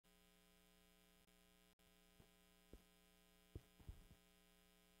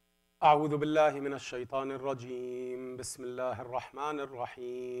أعوذ بالله من الشيطان الرجيم. بسم الله الرحمن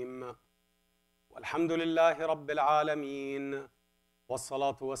الرحيم. والحمد لله رب العالمين،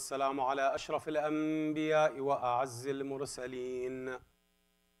 والصلاة والسلام على أشرف الأنبياء وأعز المرسلين،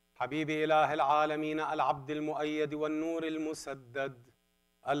 حبيب إله العالمين، العبد المؤيد والنور المسدد،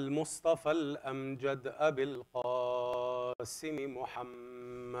 المصطفى الأمجد، أبي القاسم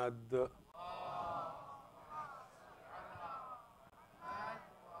محمد.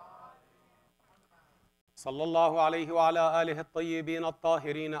 صلى الله عليه وعلى آله الطيبين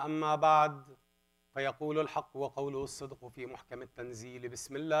الطاهرين. أما بعد، فيقول الحق وقوله الصدق في محكم التنزيل.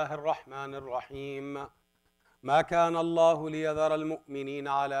 بسم الله الرحمن الرحيم. ما كان الله ليذر المؤمنين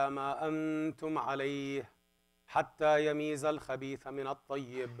على ما أنتم عليه حتى يميز الخبيث من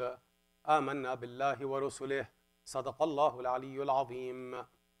الطيب. آمنا بالله ورسله. صدق الله العلي العظيم.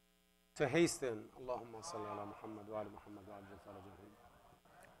 To hasten, اللهم صل على محمد وعلى محمد وعلى فرجهم.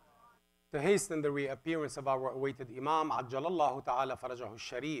 To hasten the reappearance of our awaited Imam, Ajjalallahu Ta'ala Farajahu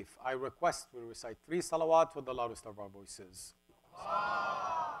Sharif, I request we recite 3 salawat with the loudest of our voices.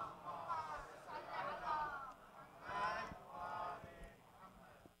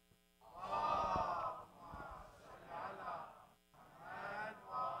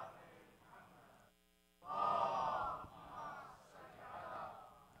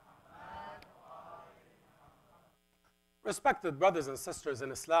 Respected brothers and sisters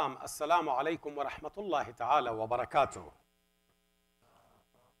in Islam, Assalamu alaikum wa rahmatullahi ta'ala wa barakatuh.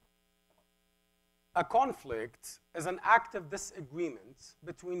 A conflict is an active disagreement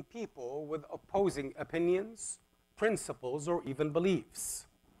between people with opposing opinions, principles, or even beliefs.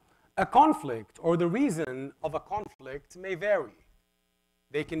 A conflict, or the reason of a conflict, may vary.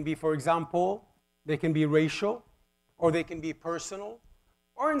 They can be, for example, they can be racial, or they can be personal,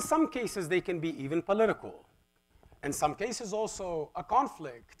 or in some cases they can be even political. In some cases also, a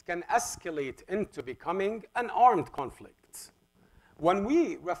conflict can escalate into becoming an armed conflict. When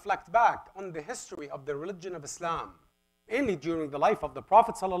we reflect back on the history of the religion of Islam, mainly during the life of the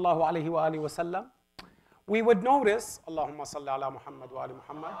Prophet ﷺ, we would notice, Allahumma salli ala Muhammad wa ali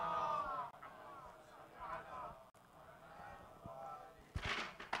Muhammad,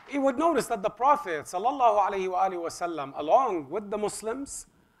 we would notice that the Prophet ﷺ, along with the Muslims,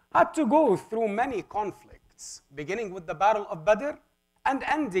 had to go through many conflicts, beginning with the Battle of Badr and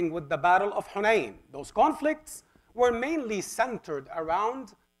ending with the Battle of Hunayn. Those conflicts were mainly centered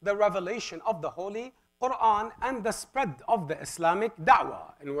around the revelation of the Holy Quran and the spread of the Islamic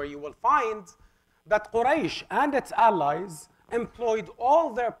da'wah, and where you will find that Quraysh and its allies employed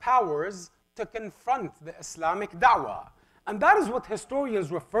all their powers to confront the Islamic da'wah. And that is what historians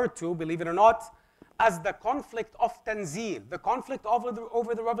refer to, believe it or not, as the conflict of Tanzil, the conflict over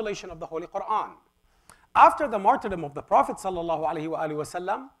the revelation of the Holy Quran. After the martyrdom of the Prophet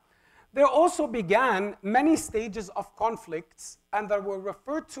ﷺ, there also began many stages of conflicts, and that were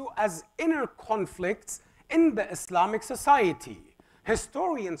referred to as inner conflicts in the Islamic society.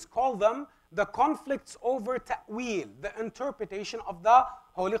 Historians call them the conflicts over ta'wil, the interpretation of the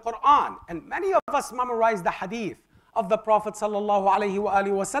Holy Quran. And many of us memorize the hadith of the Prophet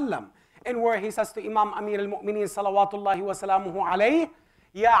ﷺ, in where he says to Imam Amir al-Mu'mineen salawatullahi wa salamuhu alayhi,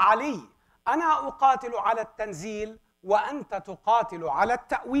 Ya Ali, أنا أقاتل على التنزيل وأنت تقاتل على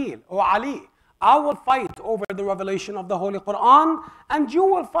التأويل. O Ali, I will fight over the revelation of the Holy Quran, and you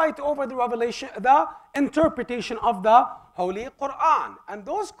will fight over the interpretation of the Holy Quran. And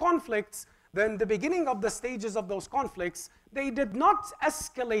those conflicts, then the beginning of the stages of those conflicts, they did not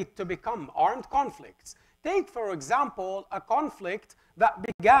escalate to become armed conflicts. Take, for example, a conflict that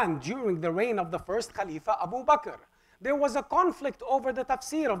began during the reign of the first Khalifa Abu Bakr. There was a conflict over the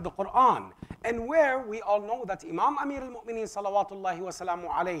tafsir of the Quran, and where we all know that Imam Amir al-Mu'mineen salawatullahi wa salamu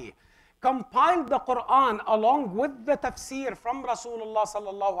alayhi compiled the Quran along with the tafsir from Rasulullah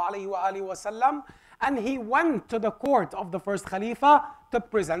sallallahu alayhi wa alihi wa sallam, and he went to the court of the first Khalifa to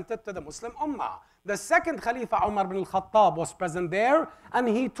present it to the Muslim Ummah. The second Khalifa, Umar ibn al-Khattab, was present there, and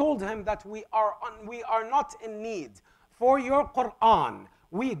he told him that we are not in need for your Quran.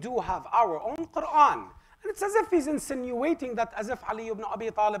 We do have our own Quran. And it's as if he's insinuating that as if Ali ibn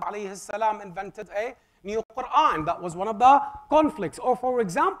Abi Talib alayhi salam invented a new Quran. That was one of the conflicts. Or for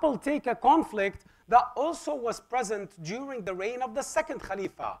example, take a conflict that also was present during the reign of the second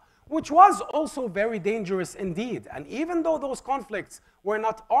Khalifa, which was also very dangerous indeed. And even though those conflicts were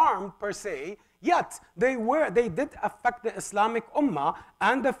not armed per se, yet they did affect the Islamic Ummah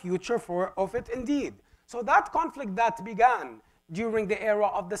and the future of it indeed. So that conflict that began during the era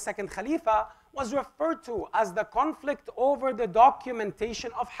of the second Khalifa was referred to as the conflict over the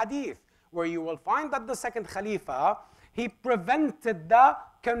documentation of hadith, where you will find that the second Khalifa, He prevented the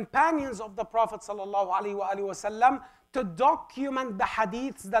companions of the Prophet ﷺ to document the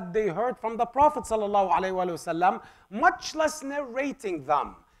hadiths that they heard from the Prophet ﷺ, much less narrating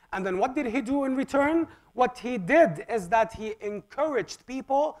them. And then what did he do in return? What he did is that he encouraged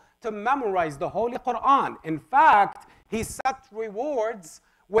people to memorize the Holy Quran. In fact, he set rewards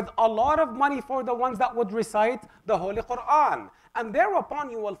with a lot of money for the ones that would recite the Holy Quran. And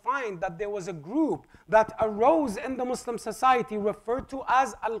thereupon you will find that there was a group that arose in the Muslim society referred to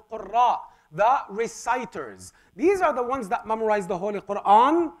as Al-Qurra, the reciters. These are the ones that memorized the Holy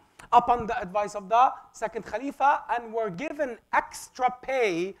Quran upon the advice of the second Khalifa and were given extra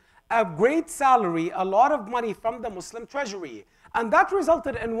pay, a great salary, a lot of money from the Muslim treasury. And that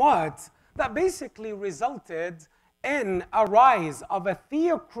resulted in what? That basically resulted in a rise of a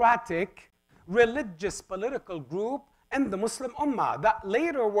theocratic, religious, political group in the Muslim Ummah that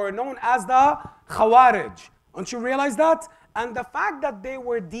later were known as the Khawarij. Don't you realize that? And the fact that they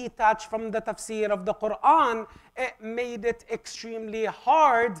were detached from the tafsir of the Quran, it made it extremely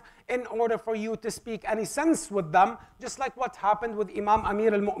hard in order for you to speak any sense with them, just like what happened with Imam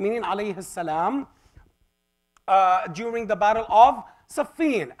Amir al-Mu'minin alayhi salam during the Battle of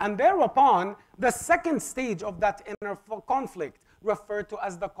Siffin. And thereupon, the second stage of that inner conflict, referred to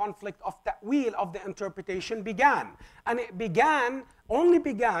as the conflict of ta'wil, of the interpretation, began. And it only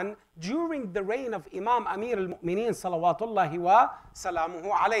began during the reign of Imam Amir al-Mu'minin salawatullahi wa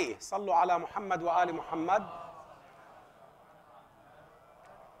salamuhu alayhi. Sallu ala Muhammad wa ali Muhammad.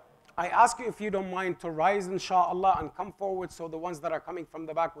 I ask you if you don't mind to rise inshallah and come forward so the ones that are coming from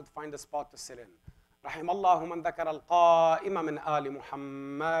the back would find a spot to sit in. رحم الله من ذكر القائم من آل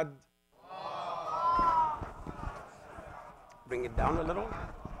محمد. Bring it down a little.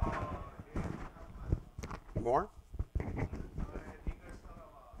 More.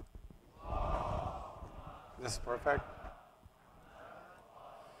 This is perfect.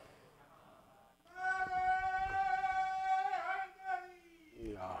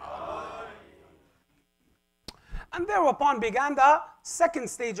 And thereupon began the second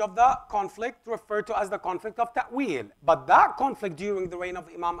stage of the conflict, referred to as the conflict of ta'wil. But that conflict during the reign of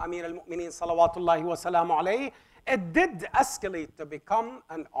Imam Amir al-Mu'minin salawatullahi wa salamu alayhi, it did escalate to become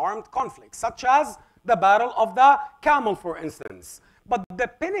an armed conflict, such as the Battle of the Camel, for instance. But the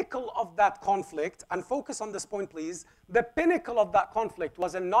pinnacle of that conflict, and focus on this point please, the pinnacle of that conflict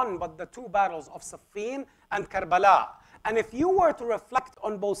was in none but the two battles of Siffin and Karbala. And if you were to reflect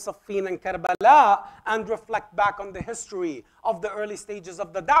on both Siffin and Karbala and reflect back on the history of the early stages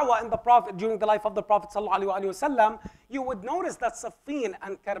of the da'wah in the Prophet during the life of the Prophet ﷺ, you would notice that Siffin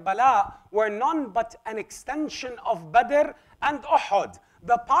and Karbala were none but an extension of Badr and Uhud.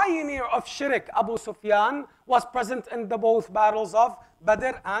 The pioneer of shirk, Abu Sufyan, was present in the both battles of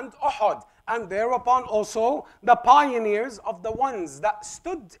Badr and Uhud. And thereupon also the pioneers of the ones that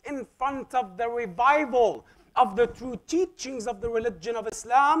stood in front of the revival of the true teachings of the religion of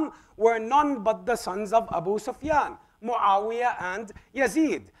Islam were none but the sons of Abu Sufyan, Muawiyah and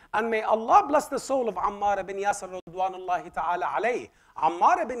Yazid. And may Allah bless the soul of Ammar ibn Yasir radwanullahi ta'ala alayh.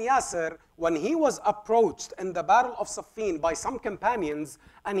 Ammar ibn Yasir, when he was approached in the Battle of Siffin by some companions,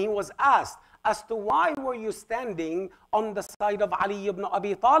 and he was asked as to why were you standing on the side of Ali ibn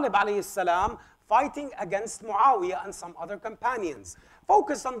Abi Talib alayhi salam, fighting against Muawiyah and some other companions.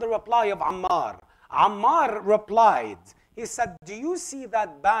 Focus on the reply of Ammar. Ammar replied, he said, do you see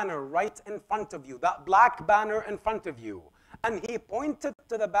that banner right in front of you, that black banner in front of you? And he pointed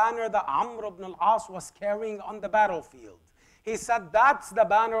to the banner that Amr ibn al-As was carrying on the battlefield. He said, that's the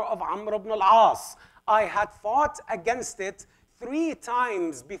banner of Amr ibn al-As. I had fought against it 3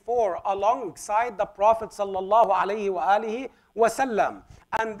 times before alongside the Prophet sallallahu alaihi wasallam.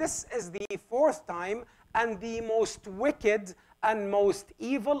 And this is the 4th time and the most wicked and most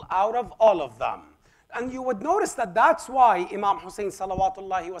evil out of all of them. And you would notice that that's why Imam Hussein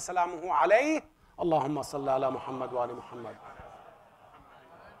salawatullahi wa salamuhu alayhi, Allahumma salli ala Muhammad wa ali Muhammad.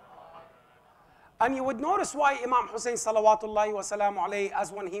 And you would notice why Imam Hussein salawatullahi wa salamu alayhi,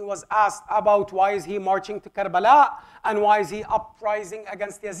 as when he was asked about why is he marching to Karbala and why is he uprising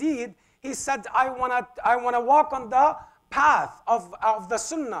against Yazid, he said, I wanna walk on the path of the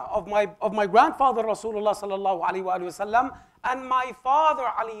sunnah of my grandfather Rasulullah sallallahu alayhi wa sallam, and my father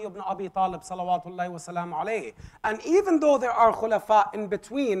Ali ibn Abi Talib salawatullahi wa salam alayhi. And even though there are khulafa in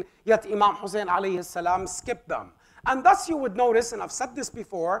between, yet Imam Hussein alayhi salam skipped them. And thus you would notice, and I've said this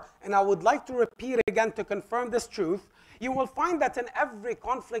before, and I would like to repeat again to confirm this truth, you will find that in every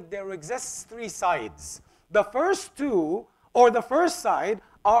conflict there exists 3 sides. The first two, or the first side,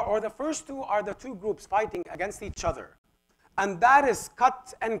 or the first two are the 2 groups fighting against each other. And that is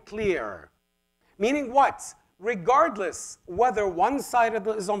cut and clear. Meaning what? regardless whether one side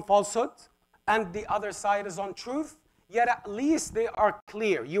is on falsehood and the other side is on truth, yet at least they are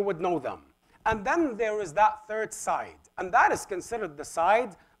clear. You would know them. And then there is that third side, and that is considered the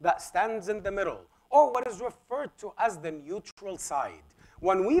side that stands in the middle, or what is referred to as the neutral side.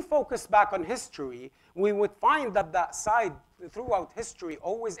 When we focus back on history, we would find that that side throughout history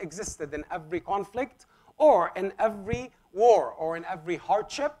always existed in every conflict, or in every war, or in every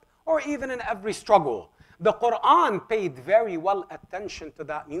hardship, or even in every struggle. The Quran paid very well attention to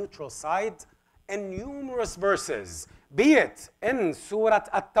that neutral side in numerous verses, be it in Surah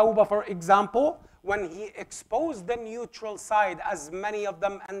At-Tawbah, for example, when he exposed the neutral side, as many of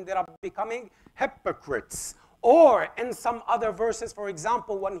them ended up becoming hypocrites. Or in some other verses, for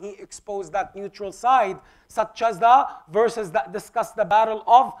example, when he exposed that neutral side, such as the verses that discuss the battle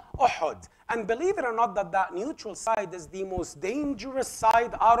of Uhud. And believe it or not, that neutral side is the most dangerous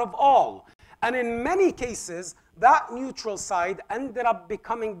side out of all. And in many cases, that neutral side ended up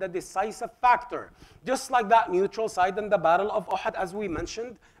becoming the decisive factor. Just like that neutral side in the battle of Uhud, as we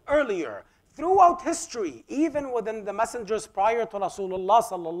mentioned earlier. Throughout history, even within the messengers prior to Rasulullah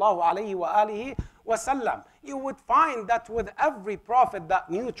sallallahu alayhi wa alihi wasallam, you would find that with every prophet,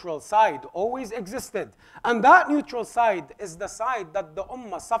 that neutral side always existed. And that neutral side is the side that the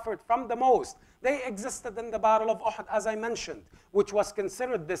ummah suffered from the most. They existed in the battle of Uhud, as I mentioned, which was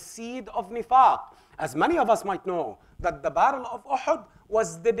considered the seed of nifaq. As many of us might know, that the battle of Uhud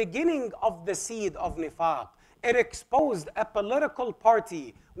was the beginning of the seed of nifaq. It exposed a political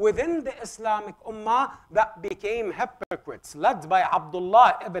party within the Islamic Ummah that became hypocrites, led by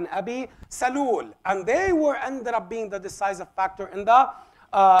Abdullah ibn Abi Salul. And they ended up being the decisive factor in the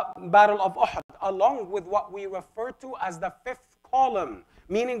Battle of Uhud, along with what we refer to as the fifth column.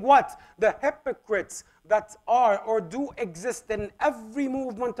 Meaning what? The hypocrites that are or do exist in every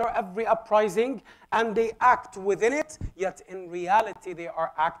movement or every uprising, and they act within it, yet in reality they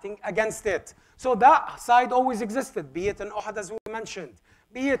are acting against it. So that side always existed, be it in Uhud as we mentioned,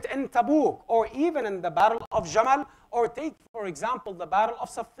 be it in Tabuk, or even in the Battle of Jamal, or take, for example, the Battle of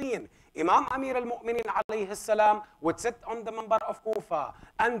Siffin. Imam Amir al-Mu'minin alayhi salam would sit on the Minbar of Kufa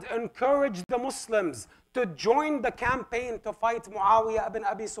and encourage the Muslims to join the campaign to fight Muawiyah ibn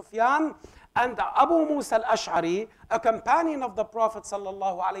Abi Sufyan. And Abu Musa al-Ash'ari, a companion of the Prophet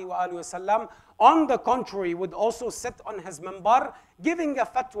sallallahu alayhi wa sallam, on the contrary, would also sit on his minbar giving a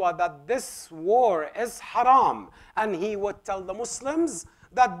fatwa that this war is haram. And he would tell the Muslims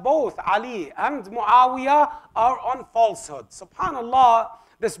that both Ali and Muawiyah are on falsehood. Subhanallah,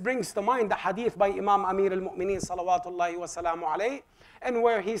 this brings to mind the hadith by Imam Amir al-Mu'minin salawatullahi wa salamu alayhi, and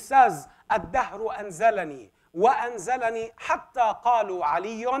where he says, الدهر أنزلني وأنزلني حتى قالوا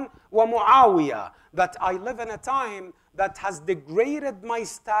علي ومعاوية, that I live in a time that has degraded my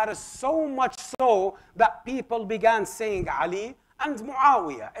status so much so that people began saying Ali and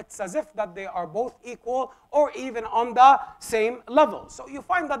Muawiyah. It's as if that they are both equal or even on the same level. So you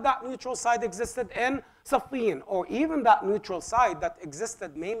find that that neutral side existed in Siffin, or even that neutral side that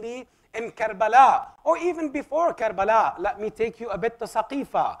existed mainly in Karbala, or even before Karbala. Let me take you a bit to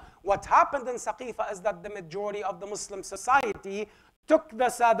Saqifa. What happened in Saqifa is that the majority of the Muslim society took the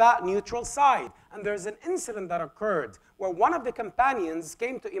Sada neutral side. And there's an incident that occurred where one of the companions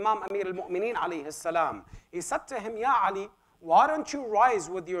came to Imam Amir al-Mu'minin alayhi salam. He said to him, Ya Ali, why don't you rise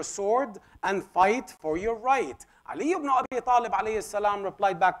with your sword and fight for your right? Ali ibn Abi Talib alayhi salam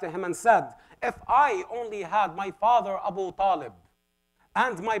replied back to him and said, if I only had my father Abu Talib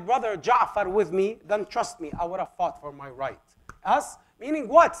and my brother Ja'far with me, then trust me, I would have fought for my right. Yes? Meaning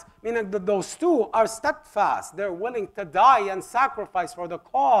what? Meaning that those two are steadfast. They're willing to die and sacrifice for the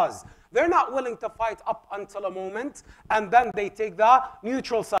cause. They're not willing to fight up until a moment, and then they take the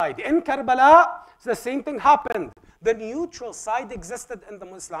neutral side. In Karbala, the same thing happened. The neutral side existed in the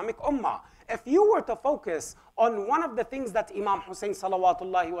Islamic Ummah. If you were to focus on one of the things that Imam Hussein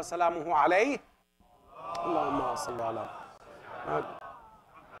salawatullahi wa salamuhu alayhi, Allahumma salli ala.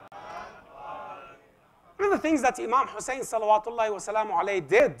 One of the things that Imam Hussein salawatullahi wa salamu alayhi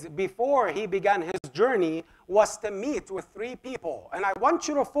did before he began his journey was to meet with three people. And I want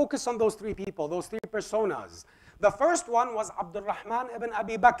you to focus on those three people, those three personas. The first one was Abdul Rahman ibn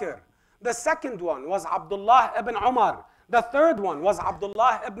Abi Bakr. The second one was Abdullah ibn Umar. The third one was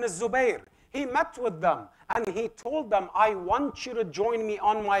Abdullah ibn Zubayr. He met with them and he told them, I want you to join me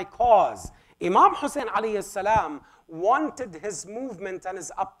on my cause. Imam Hussein alayhi salam wanted his movement and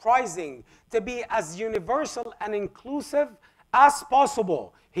his uprising to be as universal and inclusive as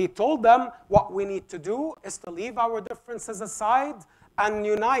possible. He told them what we need to do is to leave our differences aside and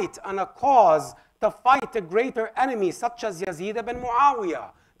unite on a cause to fight a greater enemy such as Yazid ibn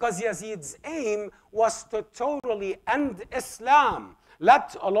Muawiyah. because Yazid's aim was to totally end Islam,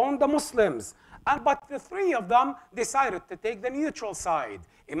 let alone the Muslims. But the three of them decided to take the neutral side.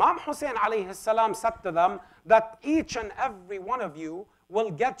 Imam Hussein alayhi salam said to them that each and every one of you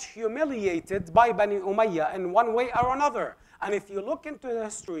will get humiliated by Bani Umayyah in one way or another. And if you look into the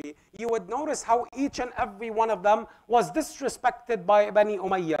history, you would notice how each and every one of them was disrespected by Bani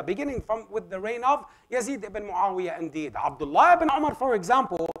Umayyah, beginning with the reign of Yazid ibn Muawiyah indeed. Abdullah ibn Umar, for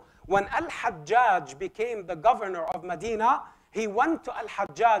example, when Al-Hajjaj became the governor of Medina, he went to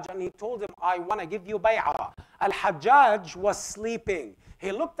Al-Hajjaj and he told him, I want to give you bay'ah. Al-Hajjaj was sleeping.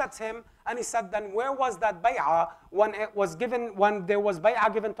 He looked at him and he said, then where was that bay'ah when it was given, when there was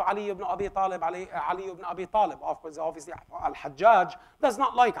bay'ah given to Ali ibn Abi Talib, Ali ibn Abi Talib? Of course, obviously, Al-Hajjaj does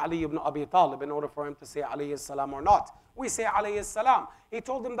not like Ali ibn Abi Talib in order for him to say alayhi salam or not. We say alayhi salam. He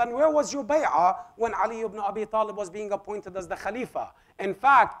told him, then where was your bay'ah when Ali ibn Abi Talib was being appointed as the Khalifa? In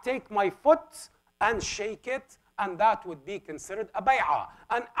fact, take my foot and shake it, and that would be considered a bay'ah.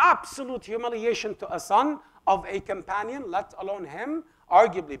 An absolute humiliation to a son of a companion, let alone him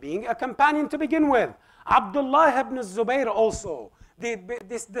arguably being a companion to begin with. Abdullah ibn Zubayr also,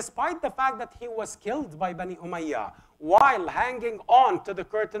 despite the fact that he was killed by Bani Umayyah while hanging on to the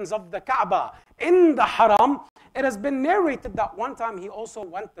curtains of the Kaaba in the Haram, it has been narrated that one time he also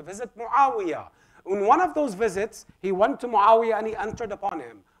went to visit Muawiyah. In one of those visits, he went to Muawiyah and he entered upon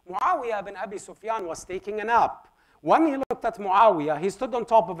him. Muawiyah bin Abi Sufyan was taking a nap. When he looked at Muawiyah, he stood on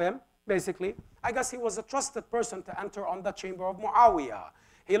top of him, basically. I guess he was a trusted person to enter on the chamber of Muawiyah.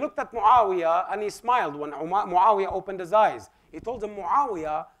 He looked at Muawiyah and he smiled when Muawiyah opened his eyes. He told him,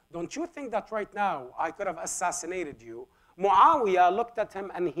 Muawiyah, don't you think that right now I could have assassinated you? Muawiyah looked at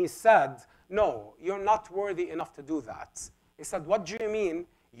him and he said, no, you're not worthy enough to do that. He said, what do you mean?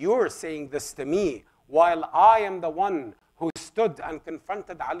 You're saying this to me while I am the one who stood and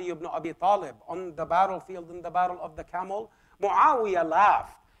confronted Ali ibn Abi Talib on the battlefield in the Battle of the Camel? Muawiyah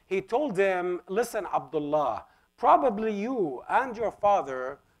laughed. He told him, listen, Abdullah, probably you and your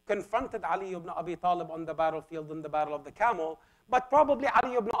father confronted Ali ibn Abi Talib on the battlefield in the Battle of the Camel, but probably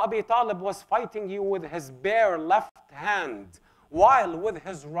Ali ibn Abi Talib was fighting you with his bare left hand, while with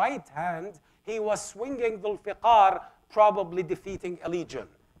his right hand, he was swinging Dhul Fiqar, probably defeating a legion.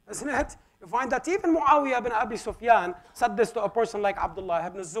 Isn't it? You find that even Muawiyah ibn Abi Sufyan said this to a person like Abdullah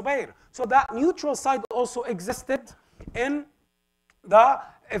ibn Zubayr. So that neutral side also existed in the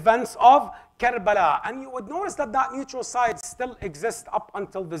events of Karbala. And you would notice that that neutral side still exists up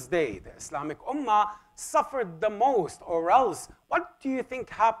until this day. The Islamic Ummah suffered the most, or else what do you think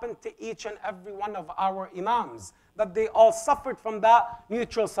happened to each and every one of our Imams? That they all suffered from that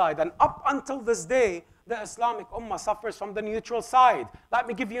neutral side. And up until this day, the Islamic Ummah suffers from the neutral side. Let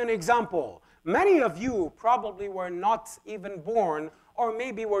me give you an example. Many of you probably were not even born, or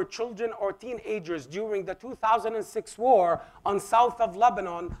maybe were children or teenagers during the 2006 war on south of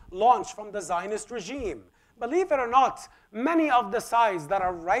Lebanon launched from the Zionist regime. Believe it or not, many of the sides that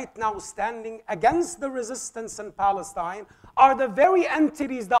are right now standing against the resistance in Palestine are the very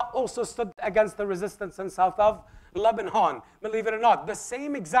entities that also stood against the resistance in south of Lebanon. Believe it or not, the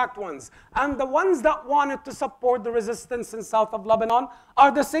same exact ones. And the ones that wanted to support the resistance in south of Lebanon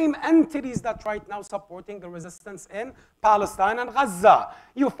are the same entities that right now supporting the resistance in Palestine and Gaza.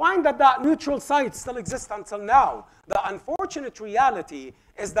 You find that that neutral side still exists until now. The unfortunate reality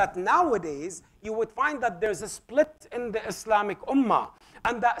is that nowadays you would find that there's a split in the Islamic Ummah.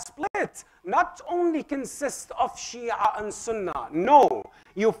 And that split not only consists of Shia and Sunnah. No,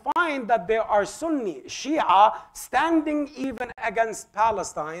 you find that there are Sunni, Shia, standing even against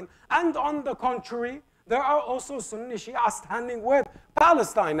Palestine. And on the contrary, there are also Sunni Shia standing with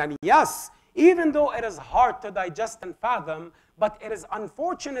Palestine. And yes, even though it is hard to digest and fathom, but it is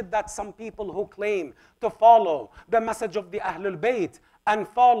unfortunate that some people who claim to follow the message of the Ahlul Bayt and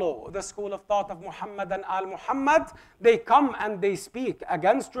follow the school of thought of Muhammad and Al-Muhammad, they come and they speak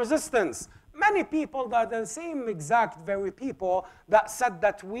against resistance. Many people, that are the same exact very people that said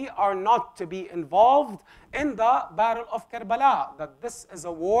that we are not to be involved in the Battle of Karbala, that this is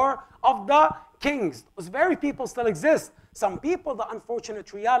a war of the kings. Those very people still exist. Some people, the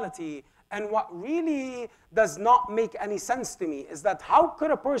unfortunate reality, and what really does not make any sense to me is that how could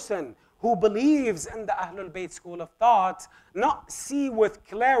a person who believes in the Ahlul Bayt school of thought not see with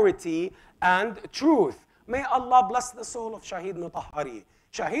clarity and truth? May Allah bless the soul of Shahid Mutahhari.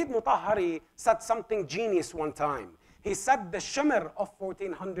 Shahid Mutahhari said something genius one time. He said the shimmer of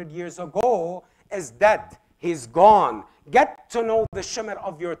 1400 years ago is dead. He's gone. Get to know the shimmer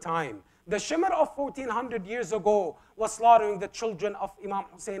of your time. The shimmer of 1400 years ago was slaughtering the children of Imam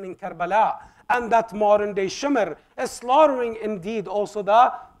Hussein in Karbala. And that modern day shimmer is slaughtering indeed also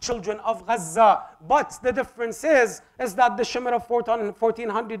the children of Gaza. But the difference is that the Shimmer of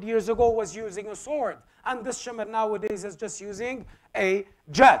 1400 years ago was using a sword, and this Shimmer nowadays is just using a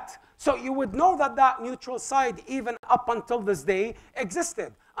jet. So you would know that that neutral side, even up until this day,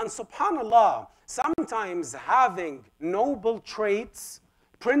 existed. And subhanAllah, sometimes having noble traits,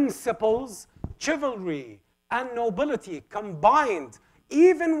 principles, chivalry, and nobility combined,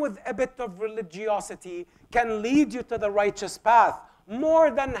 even with a bit of religiosity, can lead you to the righteous path, more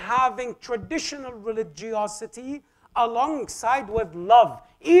than having traditional religiosity alongside with love,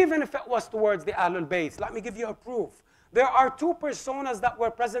 even if it was towards the Ahlul Bayt. Let me give you a proof. There are two personas that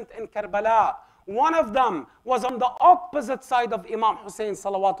were present in Karbala. One of them was on the opposite side of Imam Hussein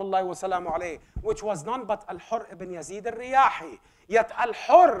salawatullahi wa salamu alayhi, which was none but Al-Hurr ibn Yazid al-Riyahi. Yet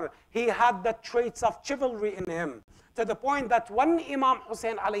Al-Hurr, he had the traits of chivalry in him, to the point that when Imam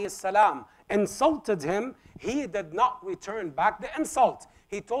Hussein alayhi salam insulted him, he did not return back the insult.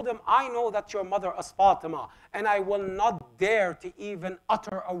 He told him, I know that your mother is Fatima, and I will not dare to even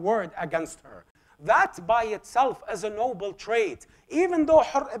utter a word against her. That by itself is a noble trait. Even though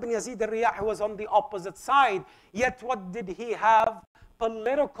Hurr ibn Yazid al-Riyahi was on the opposite side, yet what did he have?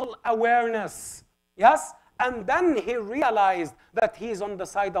 Political awareness. Yes? And then he realized that he is on the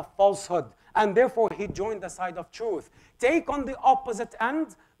side of falsehood, and therefore he joined the side of truth. Take on the opposite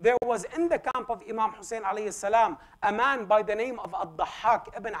end, there was in the camp of Imam Hussein alayhi salam a man by the name of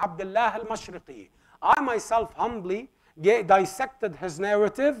Ad-Dahhak ibn Abdullah al-Mashriqi. I myself humbly dissected his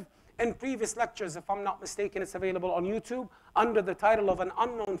narrative in previous lectures. If I'm not mistaken, it's available on YouTube under the title of An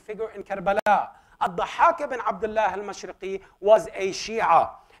Unknown Figure in Karbala. Ad-Dahhak ibn Abdullah al-Mashriqi was a Shia.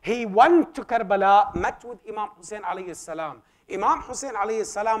 He went to Karbala, met with Imam Hussein alayhi salam. Imam Hussein alayhi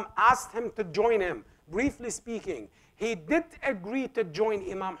salam asked him to join him. Briefly speaking, he did agree to join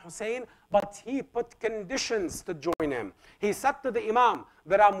Imam Hussein, but he put conditions to join him. He said to the Imam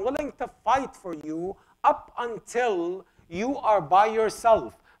that I'm willing to fight for you up until you are by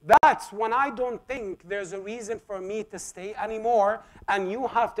yourself. That's when I don't think there's a reason for me to stay anymore, and you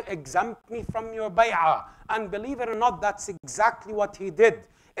have to exempt me from your bay'ah. And believe it or not, that's exactly what he did.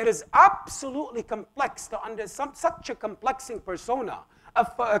 It is absolutely complex to understand such a complexing persona,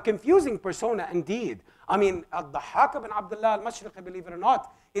 a confusing persona indeed. I mean, Ad-Dahhak ibn Abdullah al-Mashriqi, believe it or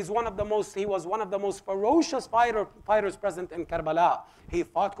not, he was one of the most ferocious fighters present in Karbala. He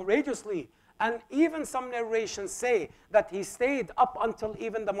fought courageously. And even some narrations say that he stayed up until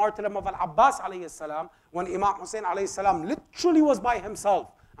even the martyrdom of Al-Abbas alayhi salam, when Imam Hussein alayhi salam literally was by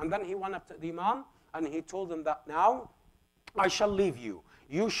himself. And then he went up to the Imam and he told him that now I shall leave you.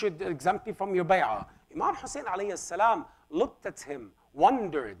 You should exempt me from your bay'ah. Imam Hussein alayhi salam looked at him,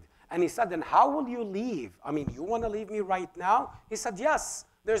 wondered, and he said, and how will you leave? I mean, you want to leave me right now? He said, yes,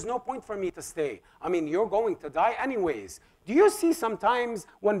 there's no point for me to stay. I mean, you're going to die anyways. Do you see sometimes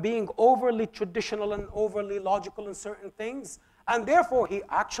when being overly traditional and overly logical in certain things? And therefore, he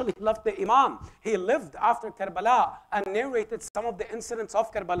actually left the Imam. He lived after Karbala and narrated some of the incidents of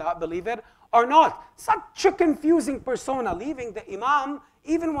Karbala, believe it or not. Such a confusing persona, leaving the Imam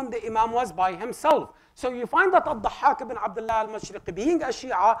even when the Imam was by himself. So you find that Ad-Dahhak ibn Abdullah al-Mashriqi, being a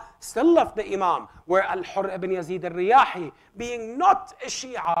Shia, still left the Imam, where Al-Hurr ibn Yazid al-Riyahi, being not a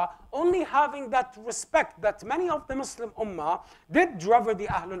Shia, only having that respect that many of the Muslim Ummah did rever the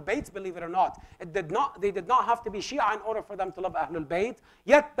Ahlul Bayt, believe it or not. They did not have to be Shia in order for them to love Ahlul Bayt,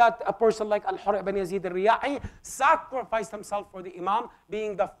 yet that a person like Al-Hurr ibn Yazid al-Riyahi sacrificed himself for the Imam,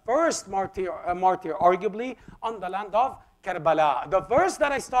 being the first martyr arguably, on the land of Karbala. The verse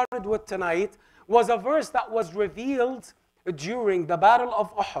that I started with tonight was a verse that was revealed during the Battle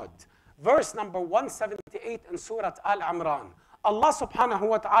of Uhud. Verse number 178 in Surah Al-Imran. Allah subhanahu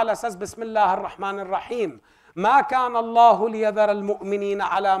wa ta'ala says, Bismillah ar-Rahman ar-Rahim. ما كان الله ليذر المؤمنين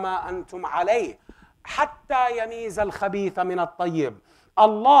على ما أنتم عليه حتى يميز الخبيث من الطيب.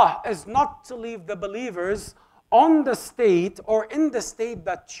 Allah is not to leave the believers on the state or in the state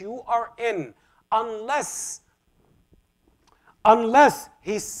that you are in unless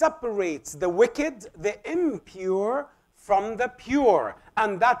he separates the wicked, the impure, from the pure.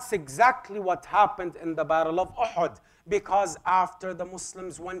 And that's exactly what happened in the Battle of Uhud. Because after the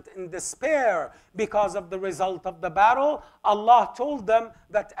Muslims went in despair because of the result of the battle, Allah told them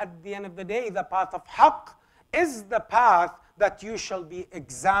that at the end of the day, the path of Haqq is the path that you shall be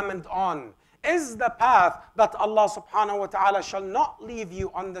examined on, is the path that Allah subhanahu wa ta'ala shall not leave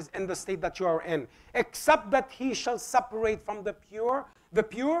you in the state that you are in, except that He shall separate from the pure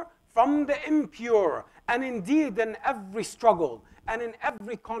from the impure. And indeed, in every struggle, and in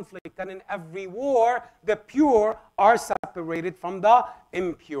every conflict, and in every war, the pure are separated from the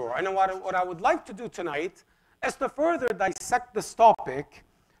impure. And what I would like to do tonight is to further dissect this topic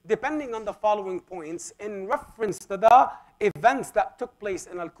depending on the following points in reference to the events that took place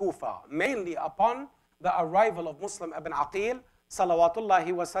in Al-Kufa, mainly upon the arrival of Muslim ibn Aqil,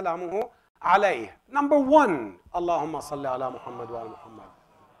 salawatullahi wa salamuhu alayh. Number one, Allahumma salli ala Muhammad wa ala Muhammad.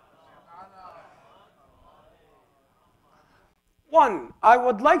 One, I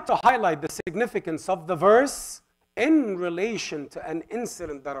would like to highlight the significance of the verse in relation to an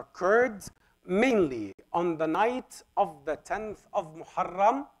incident that occurred mainly on the night of the 10th of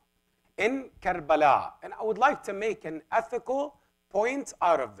Muharram in Karbala. And I would like to make an ethical point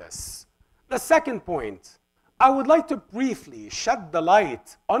out of this. The second point, I would like to briefly shed the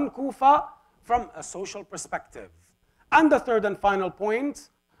light on Kufa from a social perspective. And the third and final point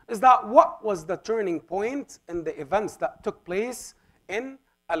is that what was the turning point in the events that took place in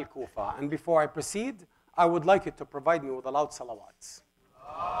Al-Kufa. And before I proceed, I would like you to provide me with a loud salawat.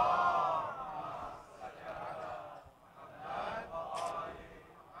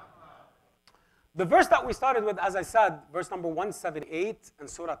 The verse that we started with, as I said, verse number 178 in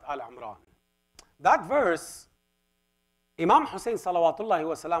Surah Al-Imran. That verse, Imam Hussein salawatullahi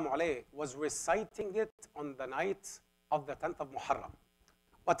wa salamu alayhi was reciting it on the night of the 10th of Muharram.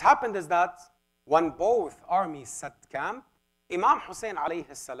 What happened is that when both armies set camp, Imam Hussein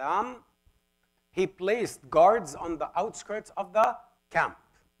alayhi salam, he placed guards on the outskirts of the camp.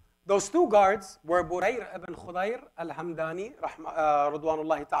 Those two guards were Burayr ibn Khudayr al-Hamdani,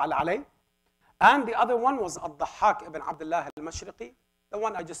 Ridwanullahi ta'ala alayh, and the other one was Ad-Dhahhak ibn Abdullah al-Mashriqi, the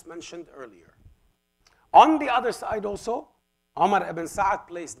one I just mentioned earlier. On the other side also, Umar ibn Sa'ad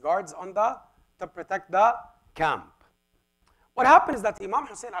placed guards on to protect the camp. What happened is that Imam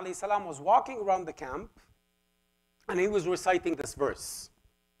Hussein alayhi salam was walking around the camp and he was reciting this verse.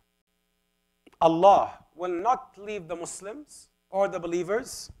 Allah will not leave the Muslims or the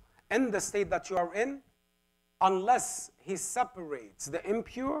believers in the state that you are in unless he separates the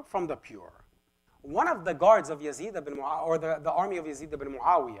impure from the pure. One of the guards of Yazid ibn Muawiyah, or the army of Yazid ibn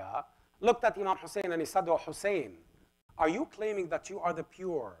Muawiyah, looked at Imam Hussein and he said, "Oh Hussein, are you claiming that you are the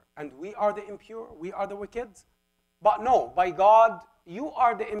pure and we are the impure, we are the wicked? But no, by God, you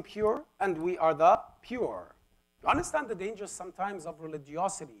are the impure and we are the pure." You understand the dangers sometimes of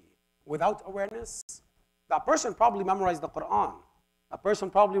religiosity without awareness? That person probably memorized the Quran. That person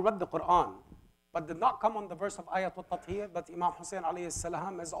probably read the Quran, but did not come on the verse of Ayatul Tathir that Imam Hussein alayhi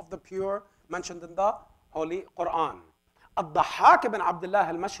salam is of the pure mentioned in the Holy Quran. Ad-Dhahhak ibn Abdullah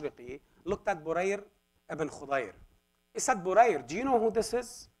al-Mashriqi looked at Burayr ibn Khudayr. He said, "Burayr, do you know who this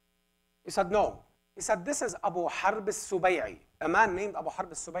is?" He said, "No." He said, "This is Abu Harb al-Subay'i, a man named Abu Harb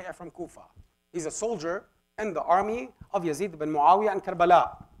al-Subay'i from Kufa. He's a soldier in the army of Yazid ibn Muawiyah and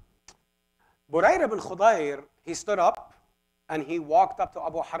Karbala." Burayr ibn Khudayr, he stood up and he walked up to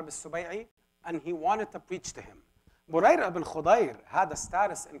Abu Harb al-Subay'i and he wanted to preach to him. Burayr ibn Khudayr had a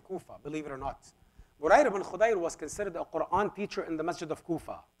status in Kufa, believe it or not. Burayr ibn Khudayr was considered a Quran teacher in the Masjid of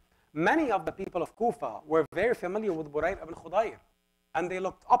Kufa. Many of the people of Kufa were very familiar with Burayr ibn Khudayr and they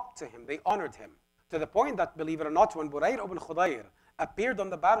looked up to him, they honored him. To the point that, believe it or not, when Burayr ibn Khudayr appeared on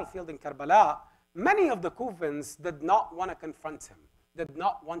the battlefield in Karbala, many of the Kufans did not want to confront him, did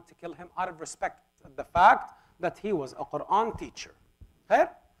not want to kill him out of respect at the fact that he was a Quran teacher. Okay?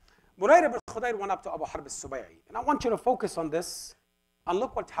 Burayr ibn Khudayr went up to Abu Harb al-Subay'i. And I want you to focus on this and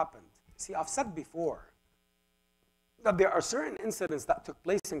look what happened. See, I've said before that there are certain incidents that took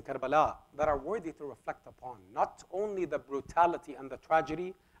place in Karbala that are worthy to reflect upon. Not only the brutality and the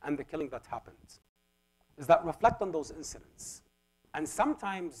tragedy and the killing that happened, is that reflect on those incidents. And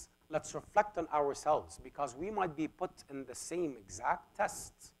sometimes let's reflect on ourselves because we might be put in the same exact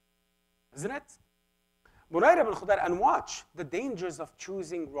test. Isn't it? Burayr ibn Khudayr, and watch the dangers of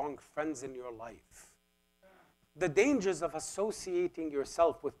choosing wrong friends in your life. The dangers of associating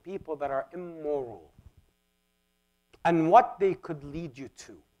yourself with people that are immoral and what they could lead you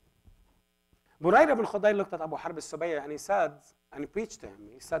to. Burayr ibn Khudayr looked at Abu Harb al-Subay'i and he said, and he preached to him,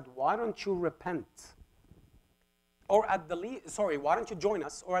 he said, "Why don't you repent? Or at the least, why don't you join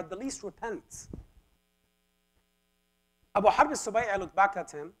us? Or at the least repent." Abu Harb al-Subay'i looked back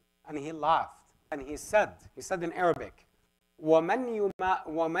at him and he laughed. And he said in Arabic, وَمَنْ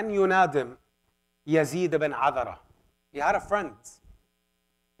يُنَادِمْ يَزِيدَ بن عَذَرَةَ. He had a friend.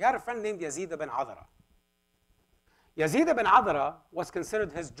 He had a friend named Yazid ibn Adhara. Yazid ibn Adhara was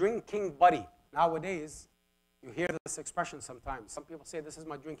considered his drinking buddy. Nowadays, you hear this expression sometimes. Some people say, "This is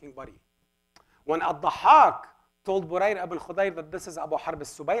my drinking buddy." When Ad-Dhahhak told Burayr ibn Khudayr that this is Abu Harb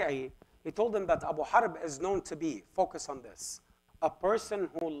al-Subay'i, he told him that Abu Harb is known to be, focus on this, a person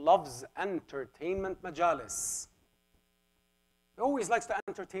who loves entertainment majalis. He always likes to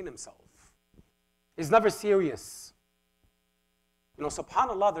entertain himself. He's never serious. You know,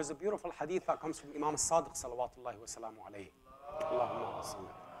 subhanAllah, there's a beautiful hadith that comes from Imam As-Sadiq salawatullahi wa salamu alayhi. Allahumma salli.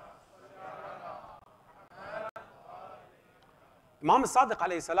 Imam As-Sadiq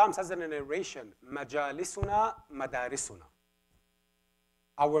alayhi salam says in a narration, Majalisuna madarisuna.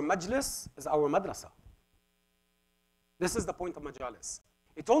 Our majlis is our madrasa. This is the point of majalis.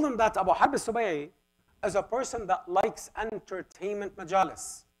 He told him that Abu Harb al-Subayyi is a person that likes entertainment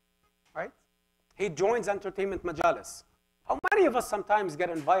majalis, right? He joins entertainment majalis. How many of us sometimes get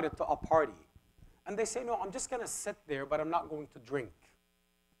invited to a party and they say, no, I'm just going to sit there, but I'm not going to drink.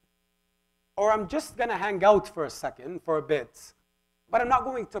 Or I'm just going to hang out for a second, for a bit, but I'm not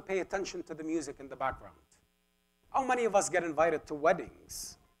going to pay attention to the music in the background. How many of us get invited to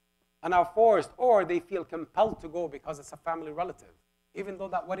weddings and are forced, or they feel compelled to go because it's a family relative, even though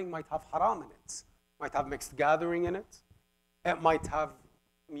that wedding might have haram in it, might have mixed gathering in it, it might have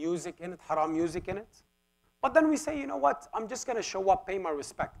music in it, haram music in it. But then we say, you know what, I'm just going to show up, pay my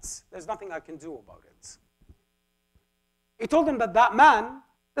respects. There's nothing I can do about it. He told him that that man,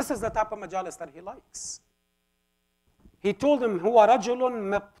 this is the type of majalis that he likes. He told him, huwa rajulun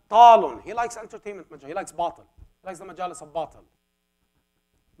mibtalun. He likes entertainment majalis. He likes batil. He likes the majalis of batil.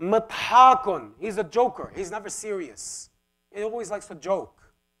 Mithakun. He's a joker. He's never serious. He always likes to joke.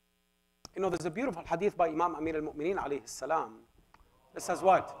 You know, there's a beautiful hadith by Imam Amir al-Mu'mineen alayhi salam. It says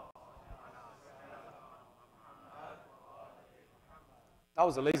what? That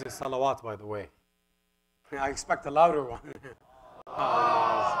was a lazy salawat, by the way. I expect a louder one.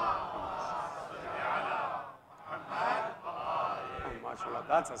 MashaAllah,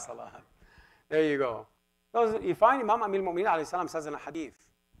 that's a salat. There you go. You find Imam Amir al-Mu'mineen alayhi salam says in a hadith,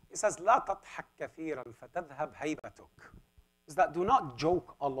 he says, لا تضحك كثيرا فتذهب هيبتك. Is that do not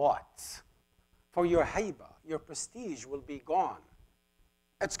joke a lot, for your hayba, your prestige will be gone.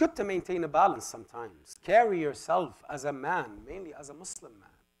 It's good to maintain a balance sometimes. Carry yourself as a man, mainly as a Muslim man.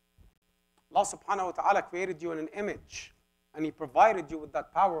 Allah subhanahu wa ta'ala created you in an image, and He provided you with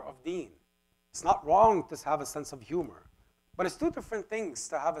that power of deen. It's not wrong to have a sense of humor, but it's two different things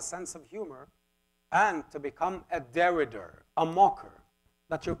to have a sense of humor and to become a derider, a mocker,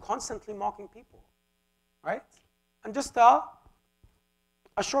 that you're constantly mocking people, right? And just a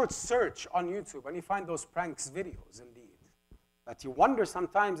short search on YouTube, and you find those pranks videos, indeed. That you wonder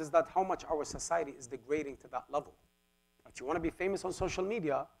sometimes is that how much our society is degrading to that level. That you want to be famous on social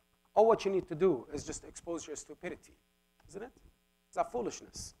media, all what you need to do is just expose your stupidity, isn't it? It's that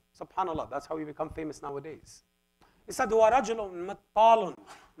foolishness. SubhanAllah, that's how we become famous nowadays. He said, وَرَجُلٌ مَطَّالٌ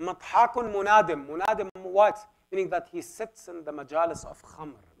مَطْحَاكٌ مُنَادِمٌ. Munadim what? Meaning that he sits in the majalis of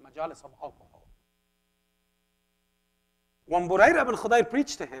khamr, majalis of alcohol. When Burayra ibn Khudayr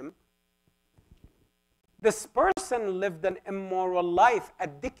preached to him, this person lived an immoral life,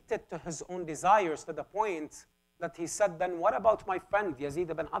 addicted to his own desires, to the point that he said, then what about my friend Yazid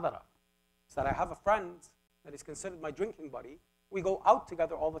ibn Hadara? He said, I have a friend that is considered my drinking buddy. We go out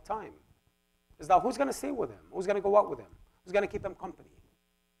together all the time. Is that who's going to stay with him? Who's going to go out with him? Who's going to keep him company?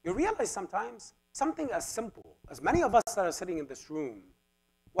 You realize sometimes something as simple as many of us that are sitting in this room,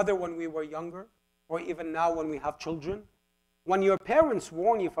 whether when we were younger or even now when we have children, when your parents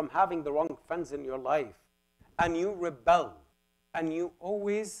warn you from having the wrong friends in your life, and you rebel, and you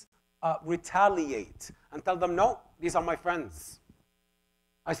always retaliate and tell them, no, these are my friends.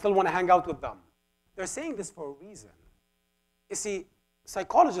 I still want to hang out with them. They're saying this for a reason. You see,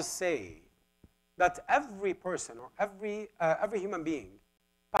 psychologists say that every person or every human being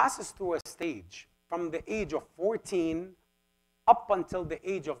passes through a stage from the age of 14 up until the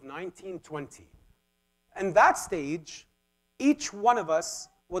age of 19, 20. In that stage, each one of us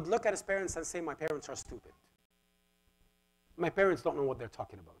would look at his parents and say, my parents are stupid. My parents don't know what they're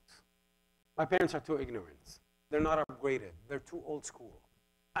talking about. My parents are too ignorant. They're not upgraded. They're too old school.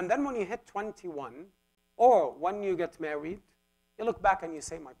 And then when you hit 21, or when you get married, you look back and you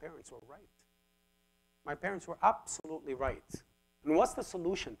say, my parents were right. My parents were absolutely right. And what's the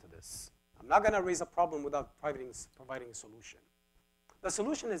solution to this? I'm not going to raise a problem without providing a solution. The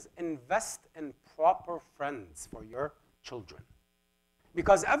solution is invest in proper friends for your children.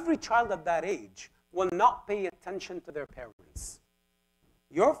 Because every child at that age will not pay attention to their parents.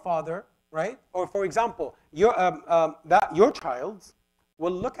 Your father, right? Or for example, your child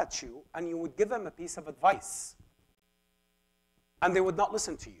will look at you and you would give them a piece of advice. And they would not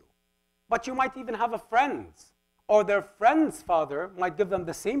listen to you. But you might even have a friend, or their friend's father might give them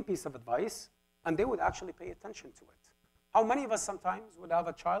the same piece of advice, and they would actually pay attention to it. How many of us sometimes would have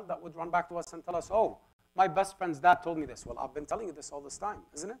a child that would run back to us and tell us, oh, my best friend's dad told me this. Well, I've been telling you this all this time,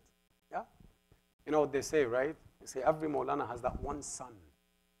 isn't it? Yeah? You know what they say, right? They say every Maulana has that one son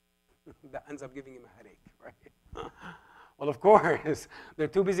that ends up giving him a headache, right? Well, of course, they're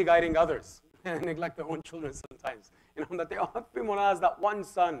too busy guiding others and neglect their own children sometimes. You know, that they everyone has that one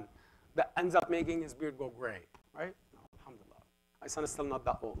son that ends up making his beard go gray, right? No, alhamdulillah. My son is still not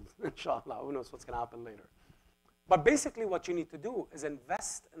that old, inshallah. Who knows what's going to happen later. But basically what you need to do is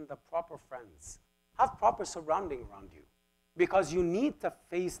invest in the proper friends. Have proper surrounding around you. Because you need to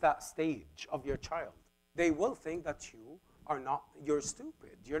face that stage of your child. They will think that you're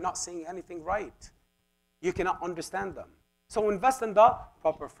stupid. You're not saying anything right. You cannot understand them. So invest in the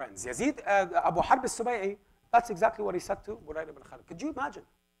proper friends. Yazid, Abu Harb al-Subay'i, that's exactly what he said to Burayd ibn Khalid. Could you imagine?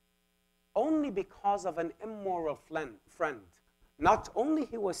 Only because of an immoral friend, not only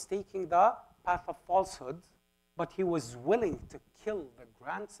he was taking the path of falsehood, but he was willing to kill the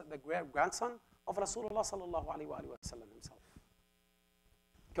grandson of Rasulullah sallallahu alaihi wasallam himself.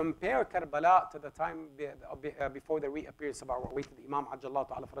 Compare Karbala to the time before the reappearance of our awaited Imam Ajjallahu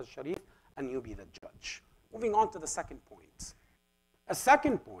ta'ala Faraj Sharif, and you be the judge. Moving on to the second point. A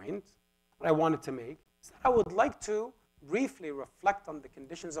second point that I wanted to make is that I would like to briefly reflect on the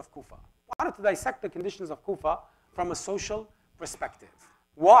conditions of Kufa. I wanted to dissect the conditions of Kufa from a social perspective.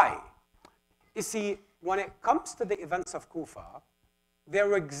 Why? You see, when it comes to the events of Kufa,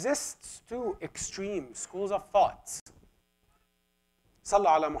 there exists two extreme schools of thought. Sallu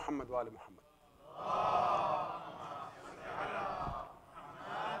ala Muhammad wa ali Muhammad.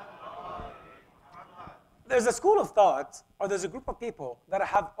 There's a school of thought, or there's a group of people that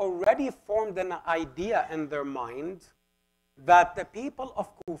have already formed an idea in their mind that the people of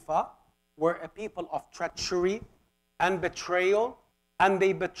Kufa were a people of treachery and betrayal, and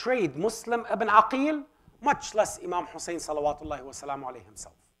they betrayed Muslim ibn Aqil, much less Imam Hussein salawatullahi wa salamu alayhi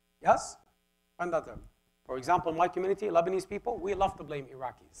himself. Yes? And that, for example, my community, Lebanese people, we love to blame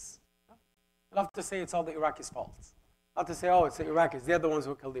Iraqis. We love to say it's all the Iraqis' fault. Love to say, oh, it's the Iraqis, they're the ones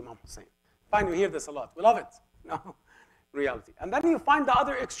who killed Imam Hussein. Fine, we hear this a lot. We love it. No, reality. And then you find the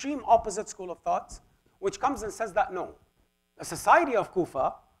other extreme opposite school of thought, which comes and says that no, the society of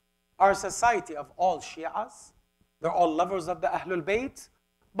Kufa are a society of all Shias. They're all lovers of the Ahlul Bayt,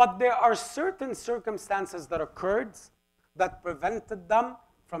 but there are certain circumstances that occurred that prevented them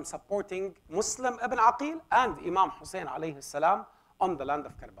from supporting Muslim ibn Aqil and Imam Hussein alayhi salam on the land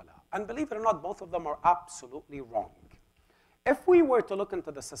of Karbala. And believe it or not, both of them are absolutely wrong. If we were to look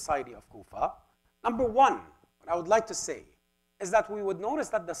into the society of Kufa, number one, what I would like to say is that we would notice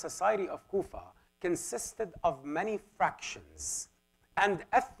that the society of Kufa consisted of many fractions and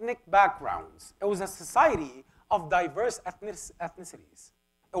ethnic backgrounds. It was a society of diverse ethnicities.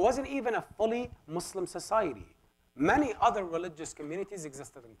 It wasn't even a fully Muslim society. Many other religious communities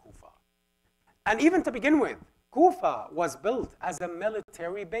existed in Kufa. And even to begin with, Kufa was built as a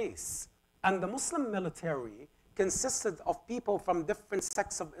military base. And the Muslim military consisted of people from different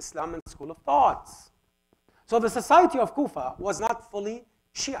sects of Islam and school of thoughts. So the society of Kufa was not fully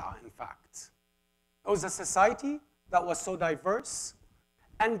Shia, in fact. It was a society that was so diverse,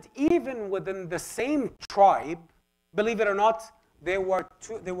 and even within the same tribe, believe it or not, there were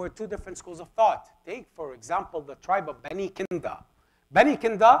two different schools of thought. Take, for example, the tribe of Bani Kinda. Bani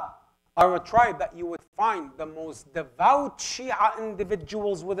Kinda are a tribe that you would find the most devout Shia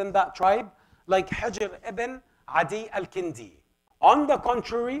individuals within that tribe, like Hijr ibn Adi al-Kindi. On the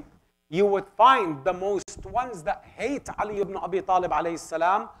contrary, you would find the most ones that hate Ali ibn Abi Talib alayhi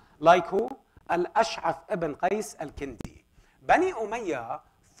salam, like who? Al-Ash'ath ibn Qais al-Kindi. Bani Umayyah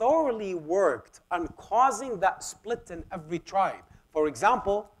thoroughly worked on causing that split in every tribe. For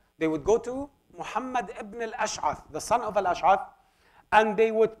example, they would go to Muhammad ibn al-Ash'ath, the son of al-Ash'ath, and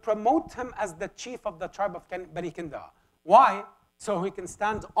they would promote him as the chief of the tribe of Bani Kinda. Why? So he can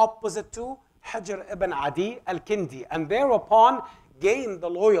stand opposite to Hijr ibn Adi al-Kindi, and thereupon gain the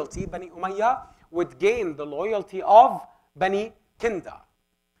loyalty, Bani Umayyah would gain the loyalty of Bani Kinda.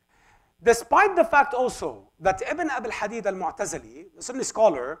 Despite the fact also that Ibn Abil Hadid al-Mu'tazili, the Sunni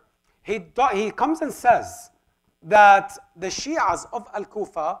scholar, he comes and says that the Shias of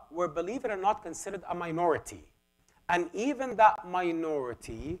Al-Kufa were, believe it or not, considered a minority. And even that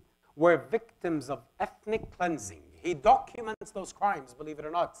minority were victims of ethnic cleansing. He documents those crimes, believe it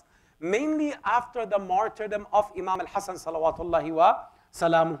or not, mainly after the martyrdom of Imam al-Hasan salawatullahi wa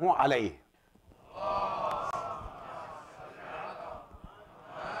salamuhu alayhi.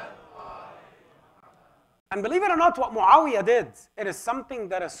 And believe it or not, what Muawiyah did, it is something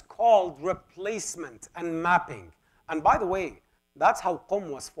that is called replacement and mapping. And by the way, that's how Qum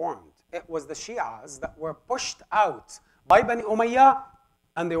was formed. It was the Shias that were pushed out by Bani Umayyah,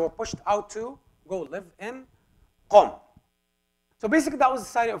 and they were pushed out to go live in Qum. So basically that was the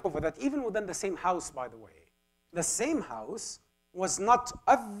society of Kufa, that even within the same house, by the way, the same house was not,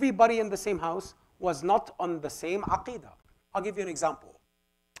 everybody in the same house was not on the same aqidah. I'll give you an example.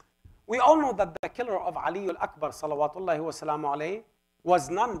 We all know that the killer of Ali al-Akbar, salawatullahi wa salamu alayhi, was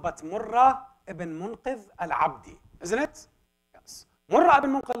none but Murrah ibn Munqidh al-Abdi, isn't it? Yes. Murrah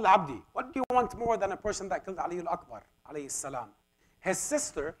ibn Munqidh al-Abdi. What do you want more than a person that killed Ali al-Akbar, alayhi salam? His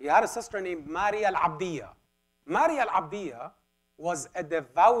sister, he had a sister named Maria al-Abdiyya. Maria al-Abdiyya was a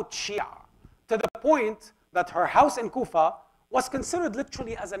devout Shia, to the point that her house in Kufa was considered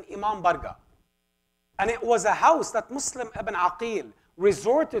literally as an Imam Barga. And it was a house that Muslim ibn Aqil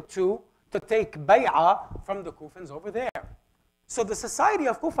resorted to take bay'ah from the Kufans over there. So the society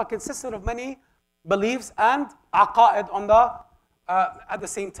of Kufa consisted of many beliefs and aqa'id at the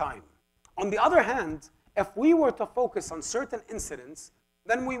same time. On the other hand, if we were to focus on certain incidents,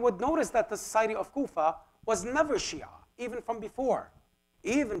 then we would notice that the society of Kufa was never Shia, even from before,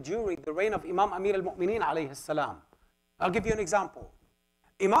 even during the reign of Imam Amir al-Mu'mineen alayhi salam. I'll give you an example.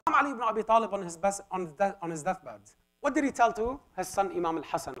 Imam Ali ibn Abi Talib on his deathbed, what did he tell to his son Imam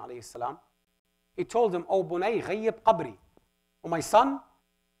al-Hasan alayhi salam? He told him, "O bunay, ghayyib qabri." "O my son,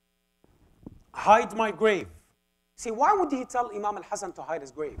 hide my grave." See, why would he tell Imam al-Hasan to hide his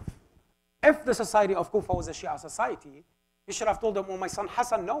grave? If the society of Kufa was a Shia society, he should have told him, "Oh, my son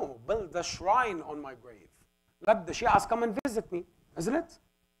Hassan, no, build a shrine on my grave. Let the Shias come and visit me," isn't it?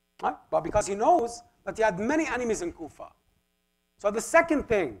 Right? But because he knows that he had many enemies in Kufa. So the second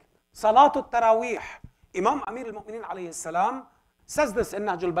thing, Salatul Taraweeh. Imam Amir al-Mu'mineen alayhi salam says this in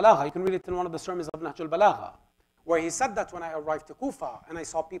Nahj al-Balagha. You can read it in one of the sermons of Nahj al-Balagha, where he said that when I arrived to Kufa and I